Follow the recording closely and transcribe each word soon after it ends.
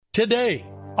Today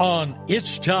on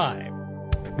It's Time.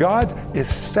 God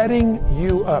is setting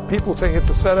you up. People saying it's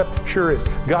a setup. Sure is.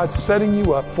 God's setting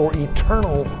you up for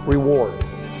eternal reward.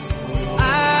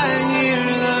 I hear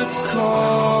the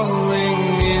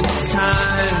calling. It's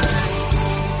time.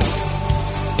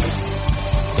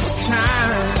 It's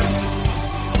time.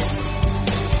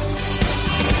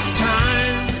 It's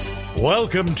time.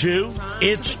 Welcome to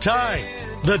It's Time,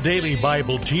 the daily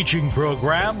Bible teaching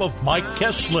program of Mike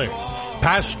Kessler,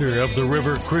 pastor of the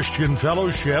River Christian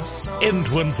Fellowship in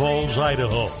Twin Falls,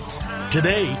 Idaho.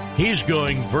 Today, he's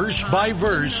going verse by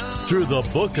verse through the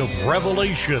book of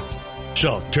Revelation.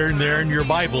 So turn there in your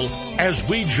Bible as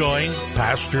we join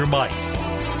Pastor Mike.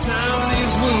 It's time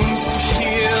these wounds to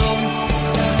heal.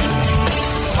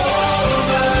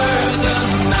 Over the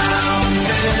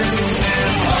mountains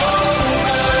and over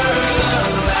the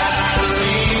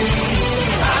valleys,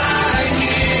 I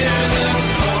hear the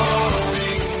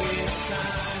calling. It's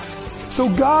time. So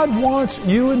God wants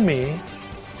you and me,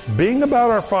 being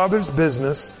about our Father's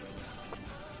business,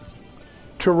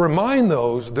 to remind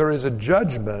those there is a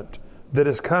judgment that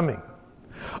is coming.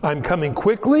 I'm coming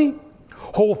quickly.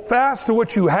 Hold fast to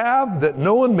what you have, that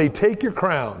no one may take your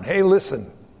crown. Hey,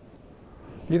 listen.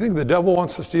 You think the devil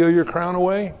wants to steal your crown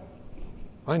away?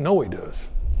 I know he does.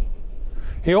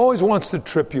 He always wants to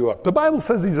trip you up. The Bible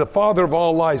says he's the father of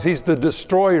all lies. He's the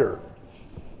destroyer.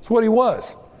 That's what he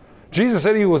was. Jesus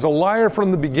said he was a liar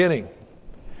from the beginning.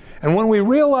 And when we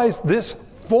realize this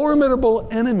formidable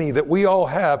enemy that we all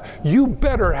have, you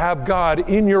better have God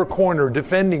in your corner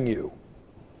defending you.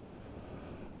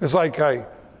 It's like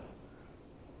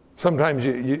sometimes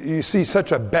you see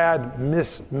such a bad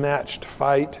mismatched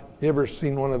fight. You ever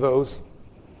seen one of those?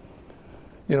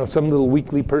 You know, some little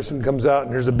weakly person comes out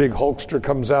and there's a big Hulkster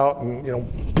comes out and, you know,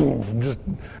 boom, just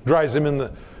drives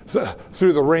him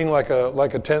through the ring like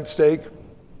a tent stake.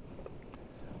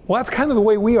 Well, that's kind of the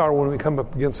way we are when we come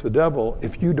up against the devil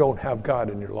if you don't have God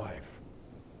in your life.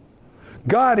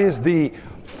 God is the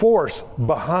force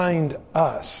behind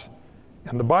us.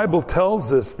 And the Bible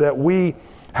tells us that we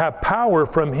have power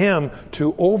from Him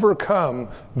to overcome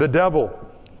the devil.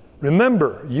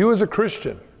 Remember, you as a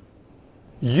Christian,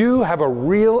 you have a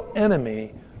real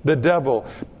enemy, the devil.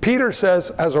 Peter says,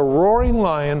 as a roaring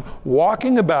lion,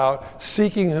 walking about,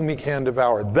 seeking whom he can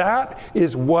devour. That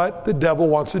is what the devil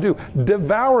wants to do.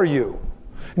 Devour you.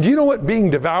 Do you know what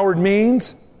being devoured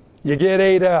means? You get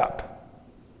ate up.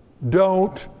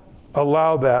 Don't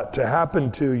allow that to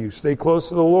happen to you. Stay close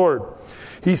to the Lord.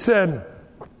 He said,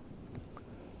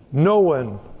 no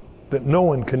one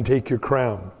can take your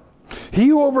crown. He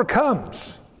who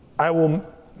overcomes, I will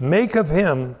make of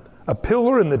him a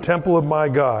pillar in the temple of my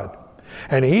God,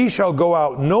 and he shall go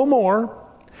out no more,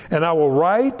 and I will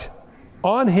write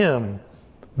on him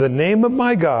the name of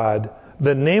my God,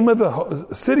 the name of the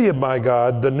city of my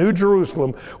God, the New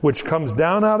Jerusalem, which comes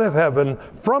down out of heaven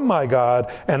from my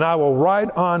God, and I will write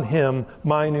on him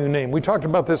my new name. We talked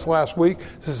about this last week.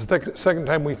 This is the second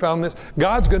time we found this.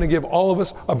 God's going to give all of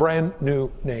us a brand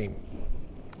new name.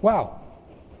 Wow.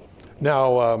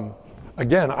 Now,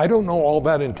 again, I don't know all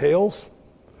that entails,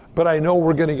 but I know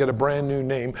we're going to get a brand new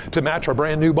name to match our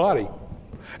brand new body.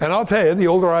 And I'll tell you, the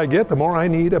older I get, the more I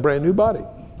need a brand new body.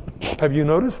 Have you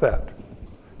noticed that?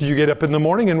 Do you get up in the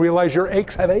morning and realize your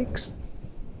aches have aches?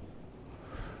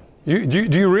 Do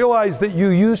you realize that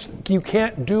you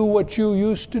can't do what you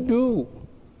used to do?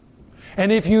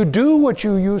 And if you do what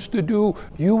you used to do,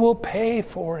 you will pay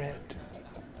for it.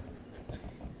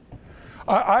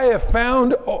 I have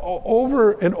found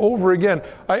over and over again,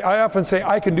 I often say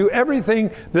I can do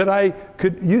everything that I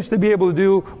used to be able to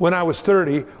do when I was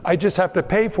 30. I just have to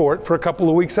pay for it for a couple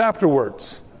of weeks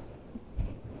afterwards.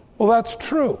 Well, that's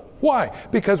true. Why?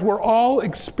 Because we're all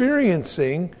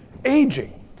experiencing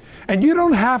aging. And you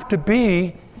don't have to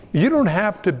be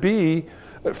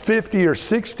 50 or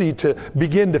 60 to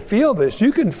begin to feel this.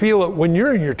 You can feel it when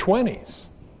you're in your 20s.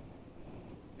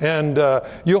 And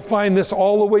you'll find this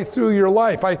all the way through your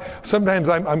life. Sometimes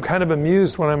I'm kind of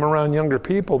amused when I'm around younger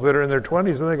people that are in their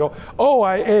 20s and they go, oh,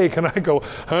 I ache. And I go,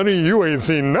 honey, you ain't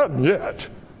seen nothing yet.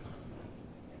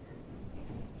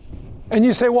 And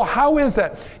you say, well, how is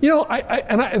that? You know,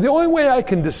 the only way I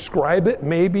can describe it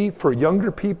maybe for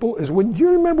younger people is do you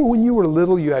remember when you were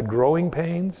little you had growing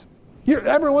pains?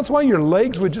 Every once in a while your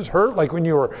legs would just hurt, like when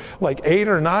you were like 8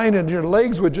 or 9 and your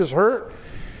legs would just hurt.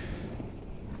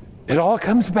 It all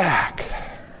comes back.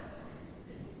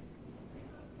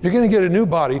 You're going to get a new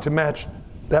body to match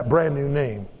that brand new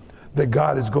name that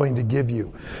God is going to give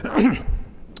you.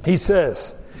 He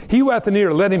says, he who hath an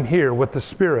ear, let him hear what the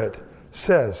Spirit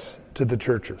says to the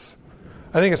churches.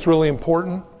 I think it's really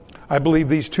important. I believe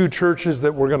these two churches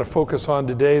that we're going to focus on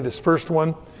today, this first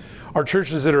one, are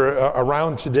churches that are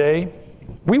around today.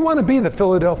 We want to be the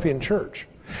Philadelphian church.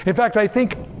 In fact, I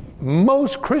think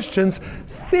most Christians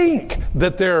think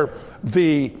that they're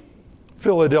the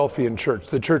Philadelphian church,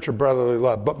 the church of brotherly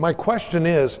love. But my question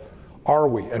is, are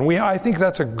we? And I think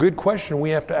that's a good question we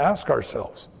have to ask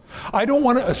ourselves. I don't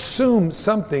want to assume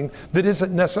something that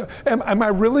isn't necessary. Am I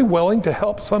really willing to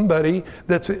help somebody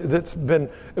that's been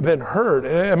hurt?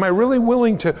 Am I really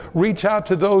willing to reach out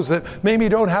to those that maybe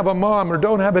don't have a mom or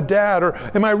don't have a dad? Or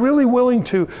am I really willing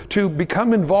to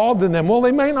become involved in them? Well,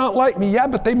 they might not like me, yeah,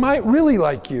 but they might really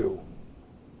like you.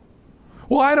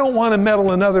 Well, I don't want to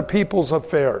meddle in other people's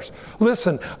affairs.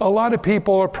 Listen, a lot of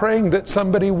people are praying that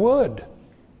somebody would.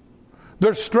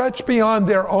 They're stretched beyond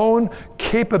their own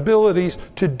capabilities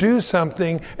to do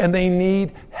something, and they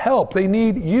need help. They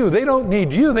need you. They don't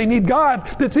need you. They need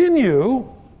God that's in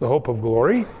you, the hope of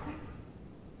glory.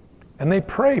 And they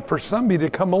pray for somebody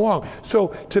to come along. So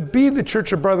to be the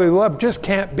church of brotherly love just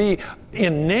can't be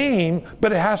in name,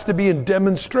 but it has to be in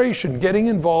demonstration, getting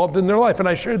involved in their life. And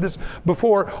I shared this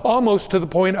before, almost to the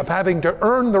point of having to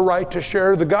earn the right to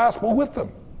share the gospel with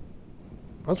them.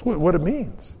 That's what it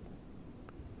means.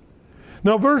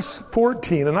 Now, verse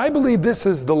 14, and I believe this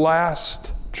is the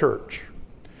last church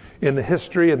in the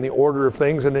history and the order of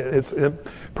things, and it's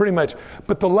pretty much.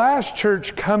 But the last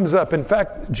church comes up. In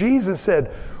fact, Jesus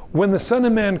said, when the Son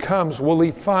of Man comes, will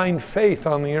he find faith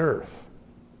on the earth?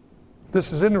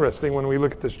 This is interesting when we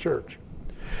look at this church.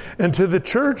 And to the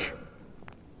church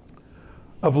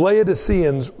of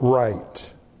Laodiceans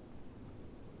write.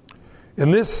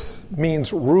 And this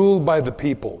means ruled by the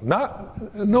people.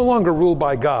 No longer ruled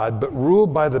by God, but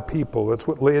ruled by the people. That's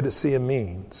what Laodicea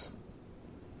means.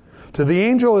 To the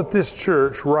angel at this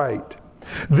church write,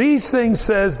 these things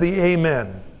says the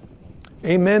Amen.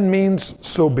 Amen means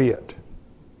so be it.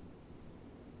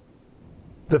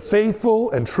 The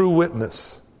faithful and true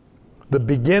witness. The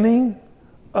beginning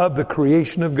of the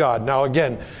creation of God. Now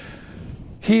again,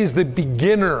 he is the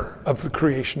beginner of the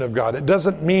creation of God. It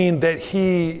doesn't mean that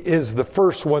he is the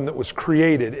first one that was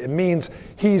created. It means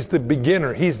he's the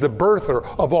beginner. He's the birther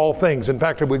of all things. In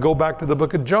fact, if we go back to the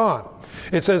book of John,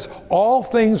 it says, all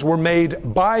things were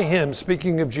made by him,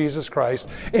 speaking of Jesus Christ,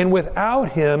 and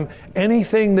without him,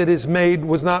 anything that is made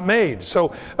was not made. So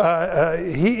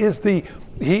he is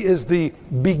the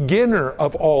beginner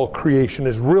of all creation,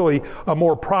 is really a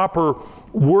more proper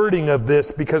wording of this,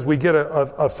 because we get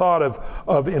a thought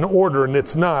of in order, and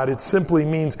it's not. It simply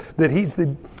means that he's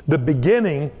the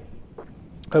beginning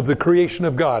of the creation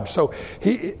of God. So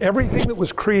everything that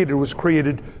was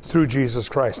created through Jesus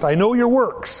Christ. I know your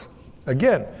works.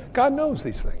 Again, God knows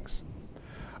these things.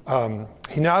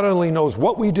 He not only knows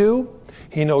what we do,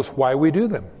 he knows why we do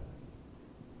them.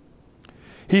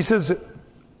 He says,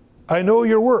 I know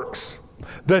your works,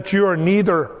 that you are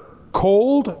neither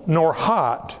cold nor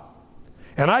hot.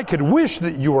 And I could wish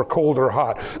that you were cold or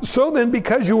hot. So then,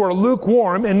 because you are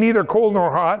lukewarm and neither cold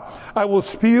nor hot, I will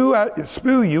spew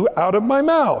you out of my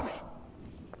mouth.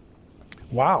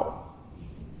 Wow.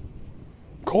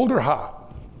 Cold or hot?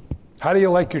 How do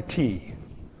you like your tea?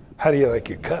 How do you like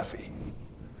your coffee?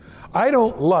 I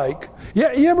don't like...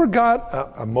 Yeah, you ever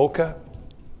got a mocha?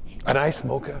 An iced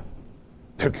mocha?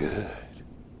 They're good.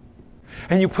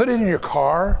 And you put it in your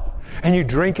car, and you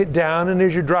drink it down, and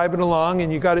as you're driving along,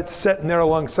 and you got it sitting there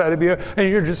alongside of you, and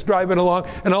you're just driving along,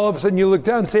 and all of a sudden you look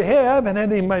down and say, hey, I haven't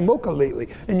had any of my mocha lately.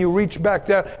 And you reach back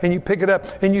down, and you pick it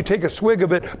up, and you take a swig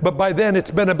of it, but by then it's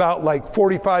been about like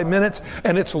 45 minutes,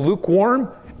 and it's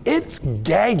lukewarm. It's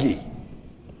gaggy.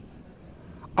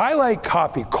 I like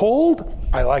coffee cold.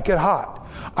 I like it hot.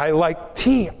 I like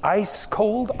tea ice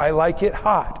cold. I like it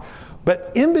hot.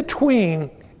 But in between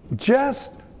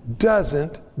just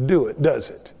doesn't do it, does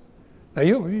it? Now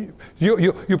you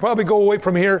probably go away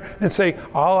from here and say,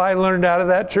 all I learned out of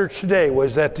that church today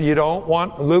was that you don't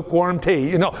want lukewarm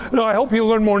tea. No, I hope you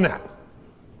learn more than that.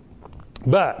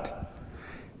 But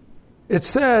it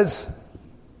says,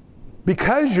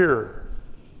 because you're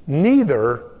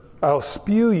neither, I'll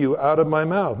spew you out of my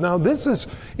mouth. Now this is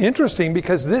interesting,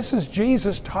 because this is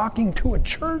Jesus talking to a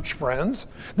church, friends.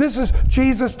 This is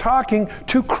Jesus talking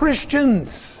to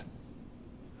Christians,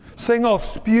 saying, I'll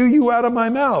spew you out of my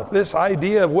mouth. This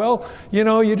idea of, well,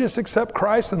 you just accept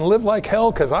Christ and live like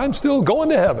hell because I'm still going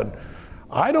to heaven.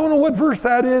 I don't know what verse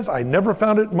that is. I never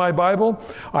found it in my Bible.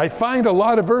 I find a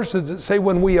lot of verses that say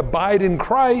when we abide in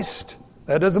Christ,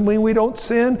 that doesn't mean we don't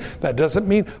sin. That doesn't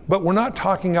mean, but we're not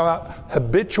talking about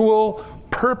habitual,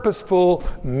 purposeful,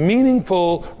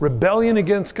 meaningful rebellion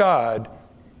against God.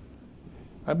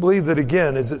 I believe that,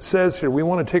 again, as it says here, we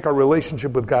want to take our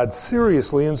relationship with God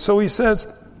seriously. And so he says,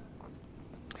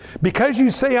 Because you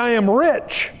say, I am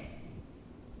rich,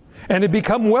 and have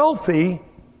become wealthy,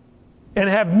 and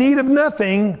have need of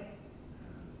nothing,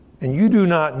 and you do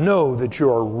not know that you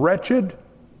are wretched,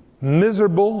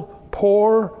 miserable,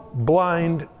 poor,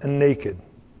 blind, and naked.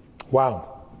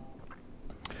 Wow.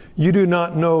 You do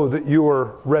not know that you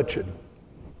are wretched,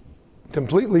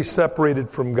 completely separated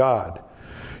from God.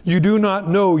 You do not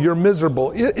know you're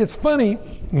miserable. It's funny,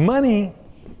 money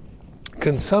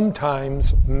can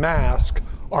sometimes mask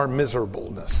our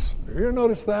miserableness. Have you ever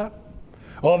noticed that?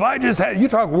 Well, if I just had, you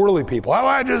talk worldly people, oh,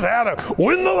 I just had to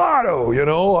win the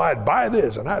lotto, I'd buy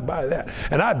this and I'd buy that.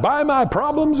 And I'd buy my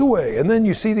problems away. And then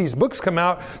you see these books come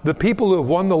out, the people who have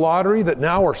won the lottery that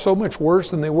now are so much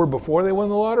worse than they were before they won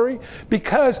the lottery.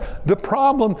 Because the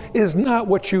problem is not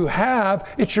what you have,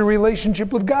 it's your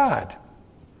relationship with God.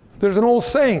 There's an old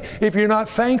saying, if you're not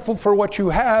thankful for what you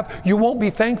have, you won't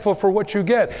be thankful for what you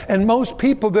get. And most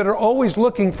people that are always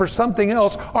looking for something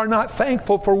else are not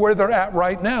thankful for where they're at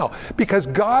right now. Because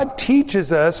God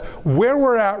teaches us where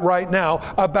we're at right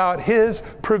now about His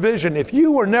provision. If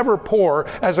you were never poor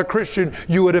as a Christian,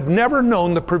 you would have never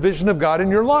known the provision of God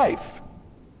in your life.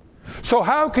 So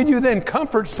how can you then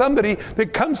comfort somebody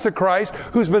that comes to Christ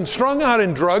who's been strung out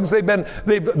in drugs,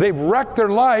 they've wrecked their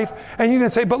life, and you can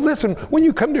say, but listen, when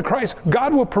you come to Christ,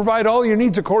 God will provide all your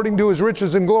needs according to His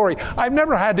riches and glory. I've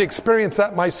never had to experience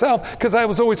that myself because I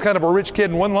was always kind of a rich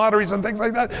kid and won lotteries and things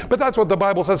like that, but that's what the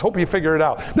Bible says. Hope you figure it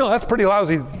out. No, that's pretty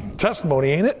lousy testimony,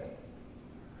 ain't it?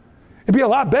 It'd be a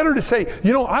lot better to say,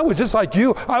 I was just like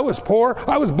you. I was poor.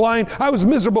 I was blind. I was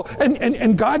miserable.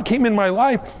 And God came in my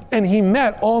life and He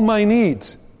met all my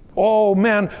needs. Oh,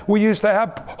 man, we used to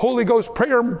have Holy Ghost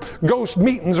prayer ghost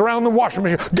meetings around the washing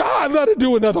machine. God, let it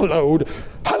do another load.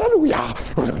 Hallelujah.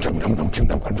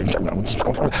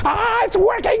 It's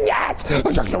working yet.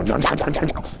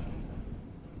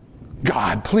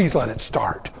 God, please let it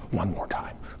start one more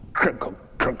time.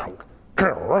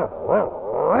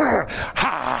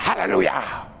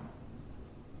 Hallelujah.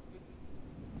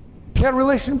 You had a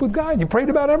relationship with God. You prayed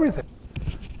about everything.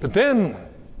 But then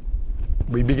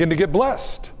we begin to get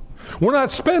blessed. We're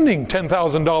not spending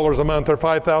 $10,000 a month or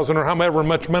 $5,000 or however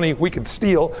much money we could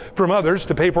steal from others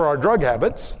to pay for our drug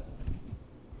habits.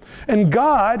 And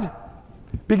God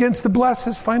begins to bless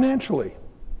us financially.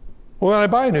 Well, then I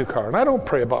buy a new car, and I don't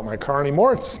pray about my car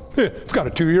anymore. It's got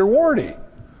a 2-year warranty.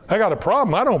 I got a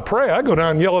problem. I don't pray. I go down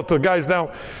and yell at the guys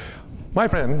down. My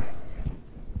friend,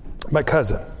 my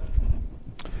cousin,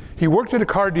 he worked at a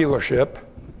car dealership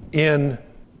in,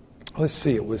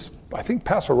 it was, I think,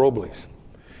 Paso Robles.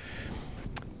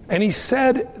 And he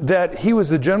said that he was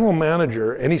the general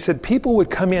manager, and he said people would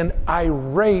come in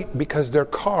irate because their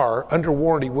car under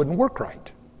warranty wouldn't work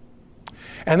right.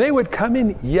 And they would come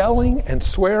in yelling and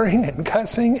swearing and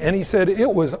cussing, and he said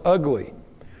it was ugly.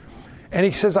 And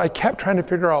he says, I kept trying to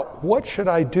figure out, what should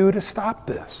I do to stop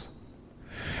this?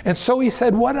 And so he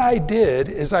said, what I did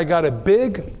is I got a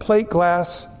big plate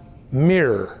glass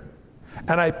mirror,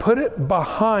 and I put it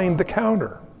behind the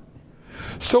counter.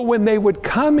 So when they would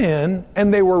come in,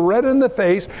 and they were red in the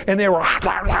face, and they were,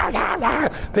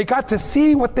 they got to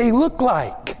see what they looked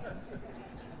like.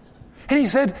 And he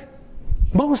said,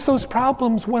 most of those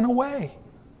problems went away.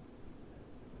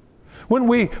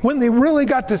 When they really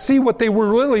got to see what they were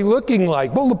really looking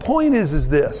like. Well, the point is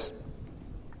this.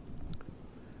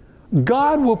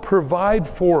 God will provide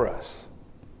for us.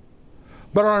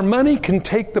 But our money can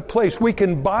take the place. We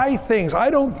can buy things. I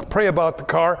don't pray about the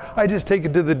car. I just take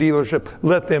it to the dealership.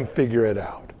 Let them figure it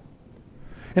out.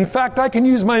 In fact, I can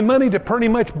use my money to pretty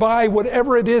much buy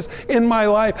whatever it is in my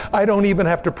life. I don't even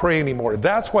have to pray anymore.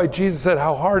 That's why Jesus said,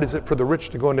 how hard is it for the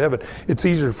rich to go into heaven? It's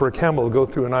easier for a camel to go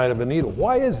through an eye of a needle.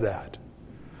 Why is that?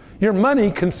 Your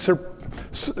money can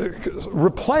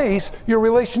replace your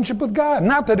relationship with God.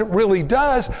 Not that it really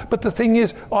does, but the thing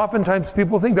is, oftentimes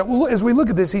people think that. Well, as we look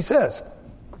at this, he says,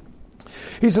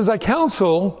 I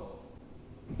counsel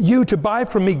you to buy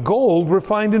from me gold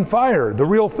refined in fire, the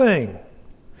real thing,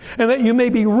 and that you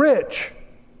may be rich,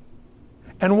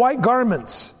 and white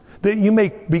garments, that you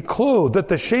may be clothed, that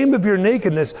the shame of your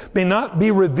nakedness may not be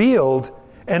revealed,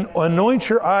 and anoint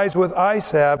your eyes with eye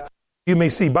salve. You may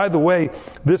see. By the way,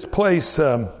 this place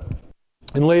in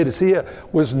Laodicea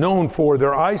was known for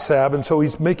their eye salve, and so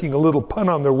he's making a little pun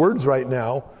on their words right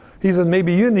now. He said,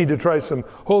 maybe you need to try some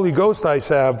Holy Ghost eye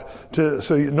salve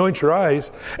so you anoint your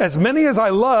eyes. As many as I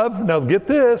love, now get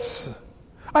this.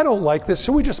 I don't like this.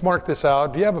 Should we just mark this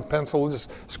out? Do you have a pencil? We'll just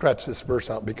scratch this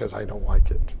verse out because I don't like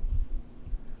it.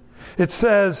 It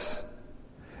says,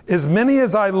 as many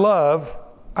as I love,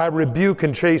 I rebuke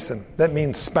and chasten. That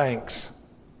means spanks.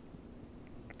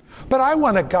 But I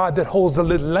want a God that holds the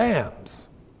little lambs.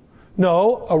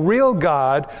 No, a real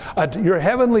God, your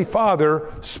heavenly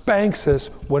Father, spanks us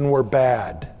when we're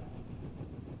bad.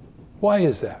 Why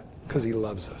is that? Because he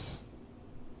loves us.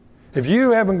 If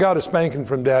you haven't got a spanking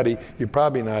from Daddy, you're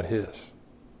probably not his.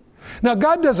 Now,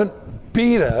 God doesn't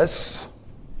beat us.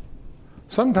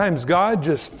 Sometimes God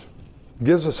just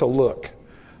gives us a look.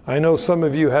 I know some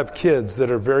of you have kids that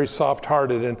are very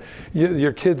soft-hearted, and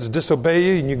your kids disobey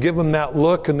you, and you give them that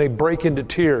look, and they break into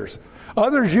tears.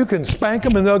 Others, you can spank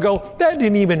them, and they'll go, that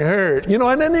didn't even hurt.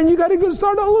 And then you got to go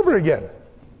start all over again.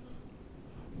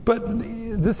 But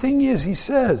the thing is, he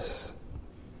says,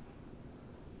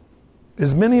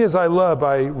 as many as I love,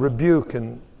 I rebuke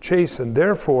and chasten.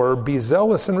 Therefore, be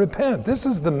zealous and repent. This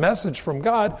is the message from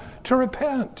God, to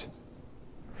repent.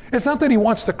 It's not that he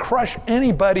wants to crush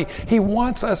anybody. He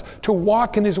wants us to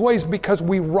walk in his ways because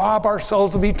we rob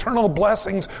ourselves of eternal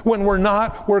blessings when we're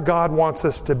not where God wants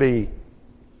us to be.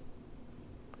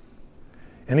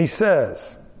 And he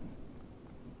says,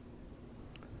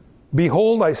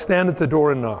 behold, I stand at the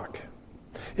door and knock.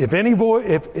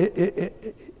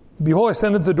 Behold, I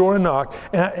stand at the door and knock,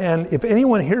 and if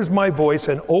anyone hears my voice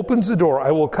and opens the door,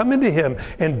 I will come into him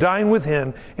and dine with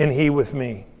him and he with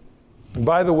me. And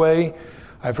by the way,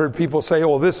 I've heard people say,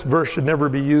 well, this verse should never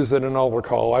be used at an altar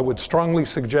call. I would strongly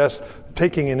suggest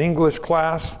taking an English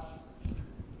class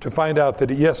to find out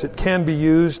that, yes, it can be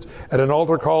used at an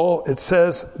altar call. It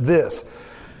says this,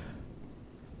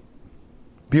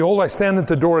 behold, I stand at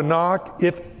the door and knock.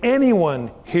 If anyone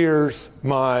hears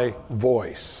my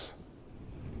voice,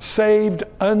 saved,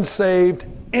 unsaved,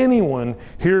 anyone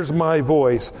hears my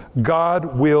voice,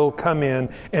 God will come in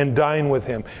and dine with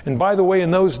him. And by the way, in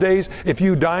those days, if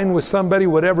you dine with somebody,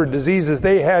 whatever diseases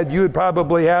they had, you would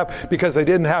probably have, because they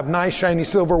didn't have nice shiny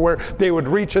silverware, they would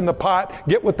reach in the pot,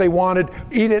 get what they wanted,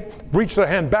 eat it, reach their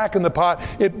hand back in the pot.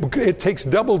 It takes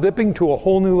double dipping to a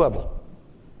whole new level.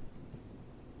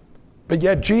 But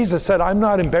yet Jesus said, I'm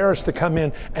not embarrassed to come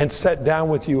in and sit down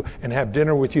with you and have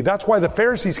dinner with you. That's why the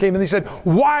Pharisees came and they said,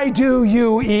 why do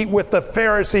you eat with the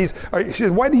Pharisees? He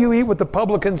said, why do you eat with the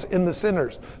publicans and the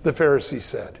sinners? The Pharisees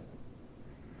said.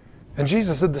 And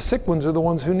Jesus said, the sick ones are the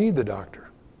ones who need the doctor.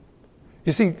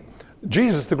 You see,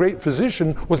 Jesus, the great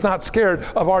physician, was not scared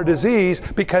of our disease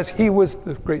because he was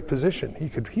the great physician. He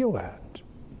could heal that.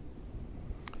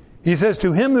 He says,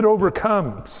 to him that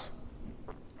overcomes,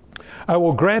 I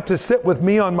will grant to sit with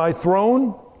me on my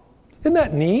throne. Isn't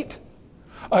that neat?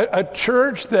 A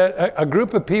church a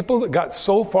group of people that got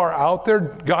so far out there,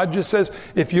 God just says,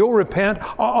 if you'll repent,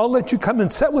 I'll let you come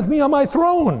and sit with me on my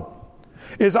throne.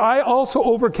 As I also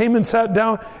overcame and sat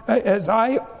down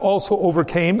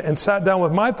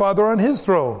with my Father on his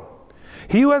throne.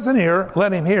 He who has an ear,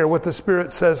 let him hear what the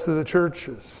Spirit says to the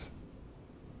churches.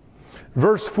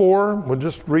 Verse 4, we'll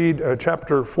just read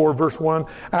chapter 4, verse 1.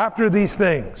 After these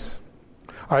things,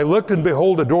 I looked, and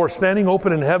behold, a door standing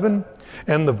open in heaven,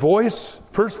 and the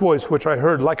first voice which I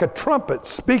heard, like a trumpet,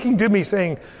 speaking to me,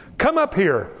 saying, come up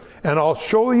here, and I'll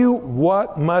show you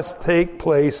what must take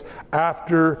place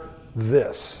after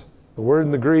this. The word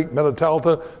in the Greek,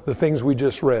 metatalta, the things we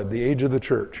just read, the age of the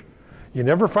church. You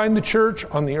never find the church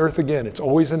on the earth again. It's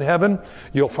always in heaven.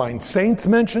 You'll find saints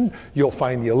mentioned. You'll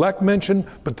find the elect mentioned.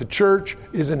 But the church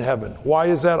is in heaven. Why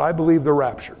is that? I believe the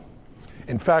rapture.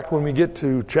 In fact, when we get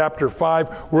to chapter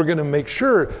 5, we're going to make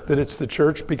sure that it's the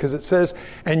church because it says,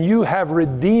 and you have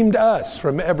redeemed us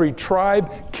from every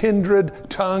tribe, kindred,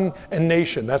 tongue, and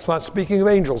nation. That's not speaking of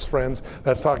angels, friends.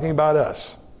 That's talking about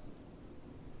us.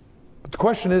 But the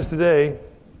question is today,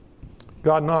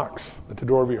 God knocks at the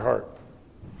door of your heart.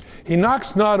 He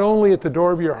knocks not only at the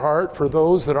door of your heart for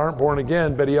those that aren't born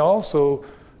again, but he also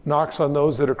knocks on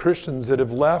those that are Christians that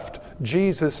have left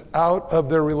Jesus out of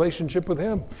their relationship with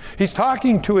him. He's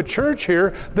talking to a church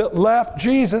here that left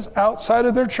Jesus outside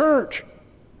of their church.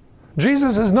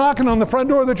 Jesus is knocking on the front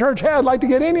door of the church. Hey, I'd like to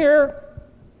get in here.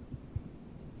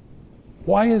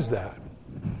 Why is that?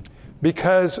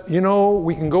 Because,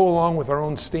 we can go along with our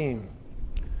own steam.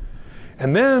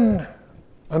 And then,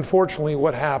 unfortunately,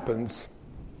 what happens,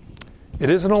 it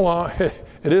isn't a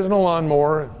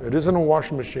lawnmower, it isn't a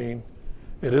washing machine,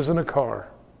 it isn't a car.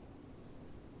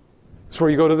 It's where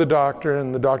you go to the doctor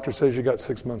and the doctor says you got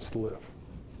 6 months to live.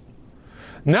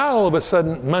 Now all of a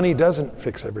sudden, money doesn't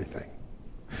fix everything.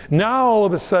 Now all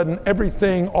of a sudden,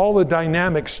 all the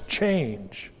dynamics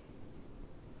change.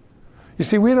 You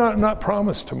see, we're not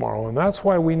promised tomorrow, and that's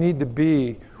why we need to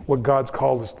be what God's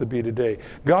called us to be today.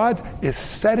 God is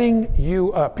setting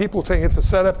you up. People saying it's a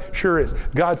setup, sure is.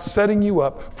 God's setting you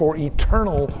up for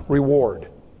eternal reward.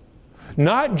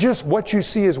 Not just what you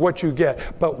see is what you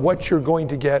get, but what you're going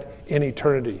to get in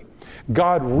eternity.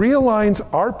 God realigns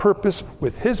our purpose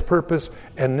with His purpose,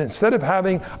 and instead of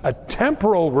having a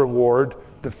temporal reward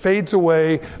that fades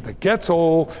away, that gets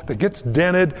old, that gets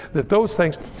dented, that those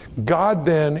things, God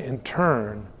then in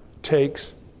turn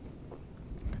takes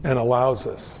and allows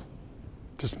us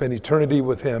to spend eternity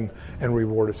with Him and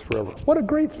reward us forever. What a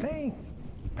great thing,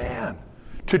 man.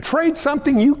 To trade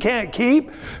something you can't keep,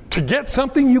 to get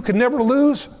something you can never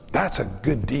lose, that's a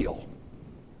good deal.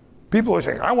 People are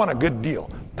saying, I want a good deal.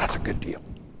 That's a good deal.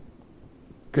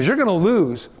 Because you're going to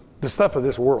lose the stuff of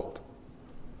this world.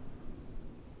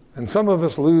 And some of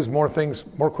us lose more things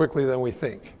more quickly than we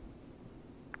think.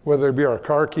 Whether it be our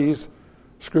car keys,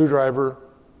 screwdriver,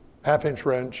 half-inch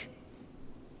wrench,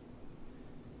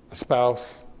 a spouse,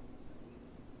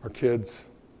 our kids.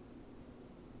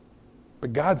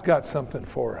 But God's got something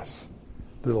for us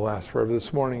that'll last forever.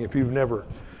 This morning, if you've never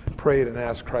prayed and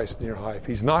asked Christ in your life,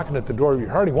 He's knocking at the door of your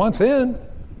heart. He wants in.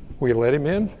 Will you let Him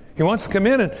in? He wants to come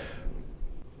in and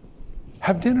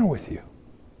have dinner with you.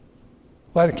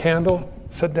 Light a candle,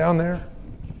 sit down there,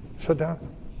 sit down.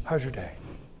 How's your day?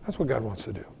 That's what God wants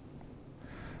to do.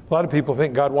 A lot of people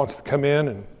think God wants to come in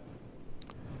and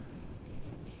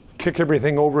kick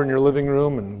everything over in your living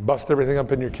room and bust everything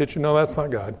up in your kitchen. No, that's not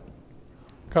God.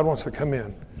 God wants to come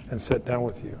in and sit down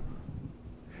with you.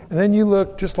 And then you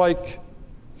look just like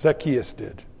Zacchaeus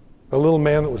did, the little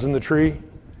man that was in the tree.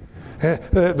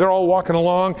 They're all walking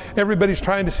along. Everybody's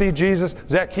trying to see Jesus.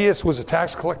 Zacchaeus was a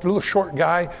tax collector, a little short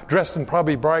guy, dressed in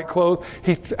probably bright clothes.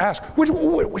 He asked, which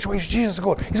way is Jesus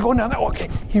going? He's going down that way. Okay.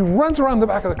 He runs around the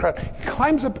back of the crowd. He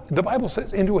climbs up, the Bible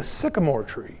says, into a sycamore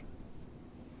tree.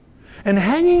 And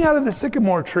hanging out of the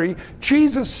sycamore tree,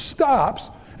 Jesus stops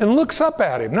and looks up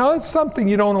at him. Now, that's something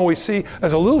you don't always see.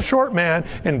 As a little short man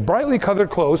in brightly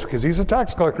colored clothes, because he's a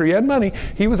tax collector, he had money.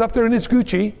 He was up there in his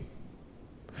Gucci.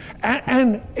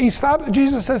 And he stopped.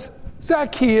 Jesus says,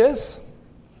 Zacchaeus,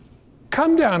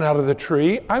 come down out of the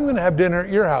tree. I'm going to have dinner at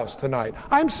your house tonight.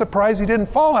 I'm surprised he didn't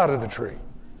fall out of the tree.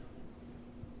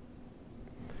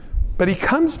 But he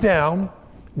comes down.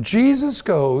 Jesus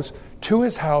goes to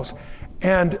his house.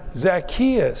 And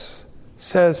Zacchaeus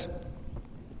says,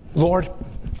 Lord,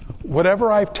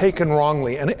 whatever I've taken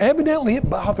wrongly, and evidently it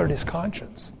bothered his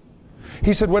conscience.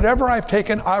 He said, whatever I've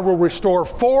taken, I will restore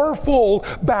fourfold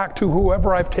back to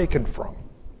whoever I've taken from.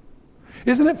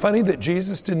 Isn't it funny that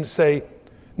Jesus didn't say,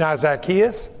 now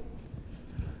Zacchaeus,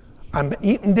 I'm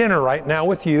eating dinner right now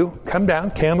with you. Come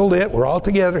down, candle lit, we're all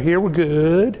together here, we're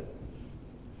good.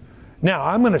 Now,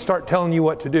 I'm going to start telling you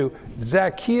what to do.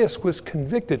 Zacchaeus was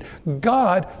convicted.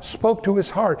 God spoke to his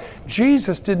heart.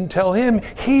 Jesus didn't tell him.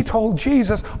 He told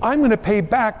Jesus, I'm going to pay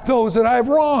back those that I've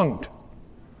wronged.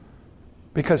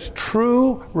 Because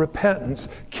true repentance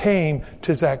came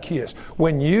to Zacchaeus.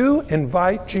 When you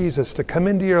invite Jesus to come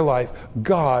into your life,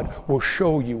 God will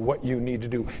show you what you need to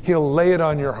do. He'll lay it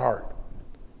on your heart.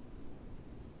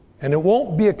 And it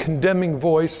won't be a condemning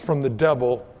voice from the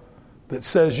devil that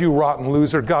says, you rotten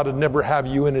loser, God would never have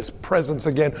you in His presence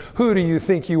again. Who do you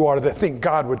think you are that think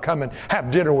God would come and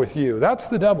have dinner with you? That's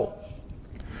the devil.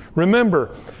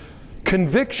 Remember,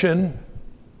 conviction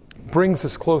brings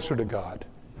us closer to God.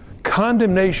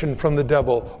 Condemnation from the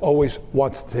devil always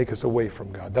wants to take us away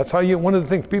from God. That's how one of the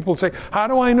things people say, how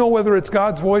do I know whether it's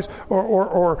God's voice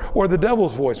or the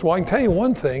devil's voice? Well, I can tell you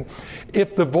one thing.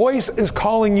 If the voice is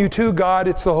calling you to God,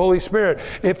 it's the Holy Spirit.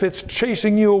 If it's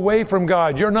chasing you away from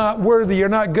God, you're not worthy, you're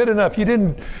not good enough, you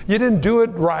didn't do it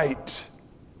right.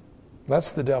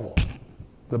 That's the devil.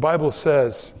 The Bible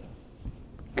says,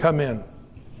 come in.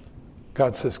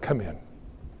 God says, come in.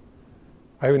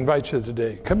 I invite you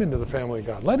today, come into the family of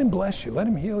God. Let Him bless you. Let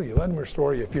Him heal you. Let Him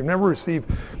restore you. If you've never received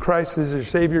Christ as your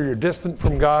Savior, you're distant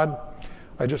from God,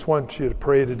 I just want you to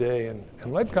pray today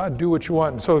and let God do what you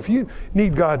want. And so if you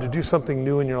need God to do something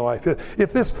new in your life,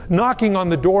 if this knocking on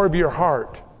the door of your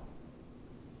heart,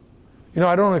 I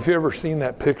don't know if you've ever seen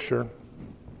that picture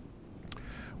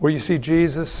where you see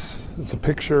Jesus, it's a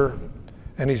picture,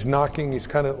 and He's knocking, He's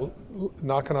kind of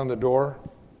knocking on the door.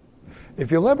 If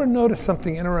you'll ever notice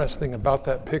something interesting about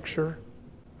that picture,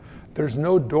 there's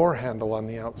no door handle on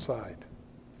the outside.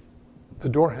 The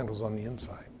door handle's on the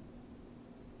inside.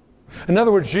 In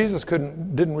other words, Jesus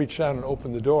didn't reach down and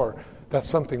open the door. That's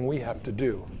something we have to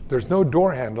do. There's no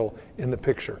door handle in the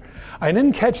picture. I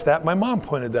didn't catch that. My mom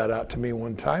pointed that out to me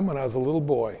one time when I was a little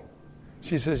boy.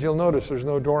 She says, you'll notice there's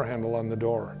no door handle on the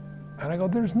door. And I go,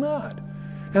 there's not.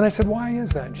 And I said, why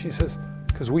is that? And she says,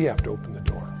 because we have to open the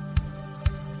door.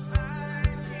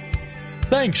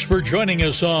 Thanks for joining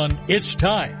us on It's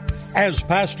Time. as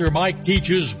Pastor Mike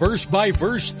teaches verse by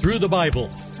verse through the Bible.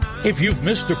 If you've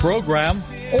missed a program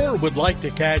or would like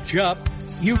to catch up,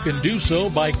 you can do so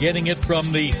by getting it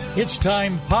from the It's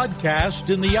Time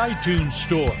podcast in the iTunes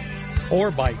Store,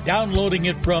 or by downloading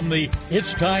it from the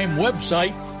It's Time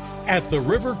website at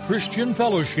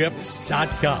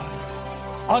theriverchristianfellowship.com.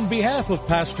 On behalf of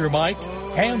Pastor Mike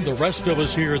and the rest of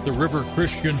us here at the River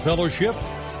Christian Fellowship,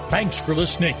 thanks for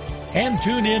listening, and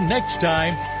tune in next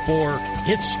time for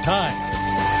It's Time.